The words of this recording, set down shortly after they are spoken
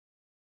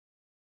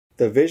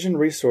The Vision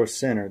Resource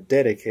Center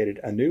dedicated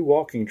a new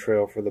walking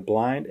trail for the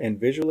blind and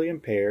visually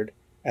impaired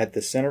at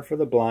the Center for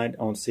the Blind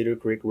on Cedar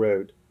Creek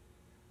Road.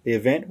 The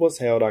event was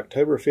held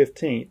October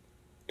 15th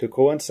to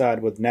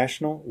coincide with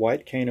National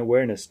White Cane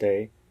Awareness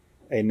Day,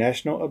 a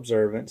national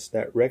observance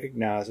that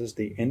recognizes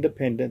the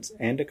independence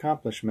and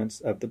accomplishments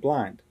of the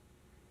blind.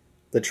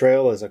 The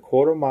trail is a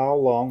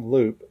quarter-mile-long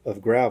loop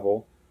of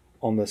gravel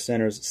on the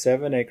center's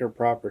 7-acre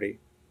property.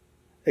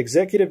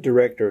 Executive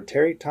Director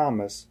Terry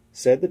Thomas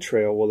said the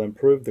trail will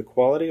improve the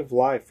quality of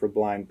life for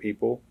blind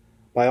people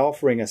by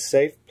offering a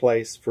safe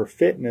place for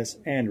fitness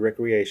and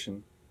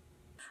recreation.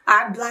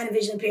 Our blind and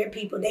vision impaired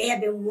people, they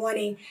have been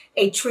wanting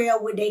a trail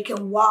where they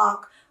can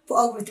walk for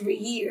over 3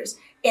 years.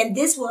 And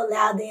this will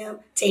allow them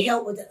to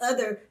help with the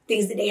other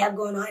things that they have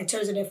going on in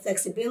terms of their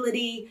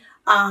flexibility.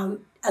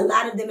 A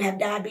lot of them have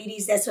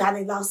diabetes. That's how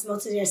they lost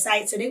most of their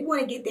sight. So they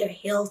want to get their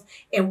health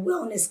and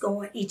wellness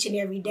going each and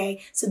every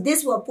day. So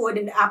this will afford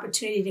them the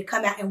opportunity to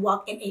come out and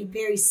walk in a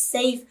very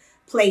safe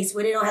place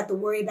where they don't have to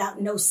worry about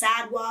no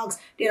sidewalks.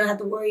 They don't have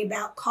to worry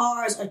about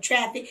cars or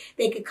traffic.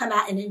 They could come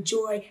out and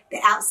enjoy the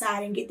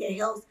outside and get their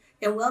health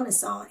and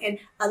wellness on. And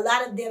a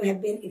lot of them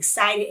have been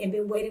excited and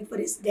been waiting for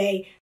this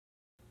day.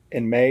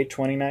 In May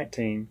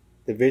 2019,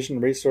 the Vision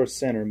Resource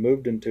Center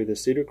moved into the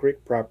Cedar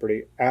Creek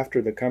property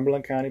after the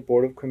Cumberland County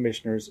Board of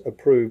Commissioners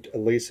approved a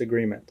lease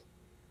agreement.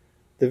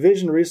 The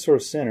Vision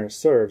Resource Center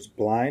serves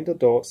blind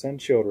adults and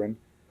children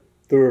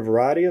through a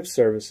variety of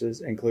services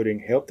including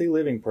healthy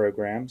living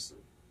programs,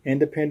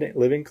 independent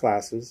living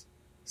classes,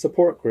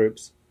 support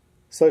groups,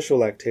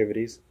 social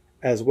activities,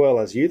 as well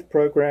as youth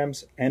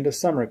programs and a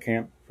summer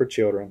camp for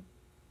children.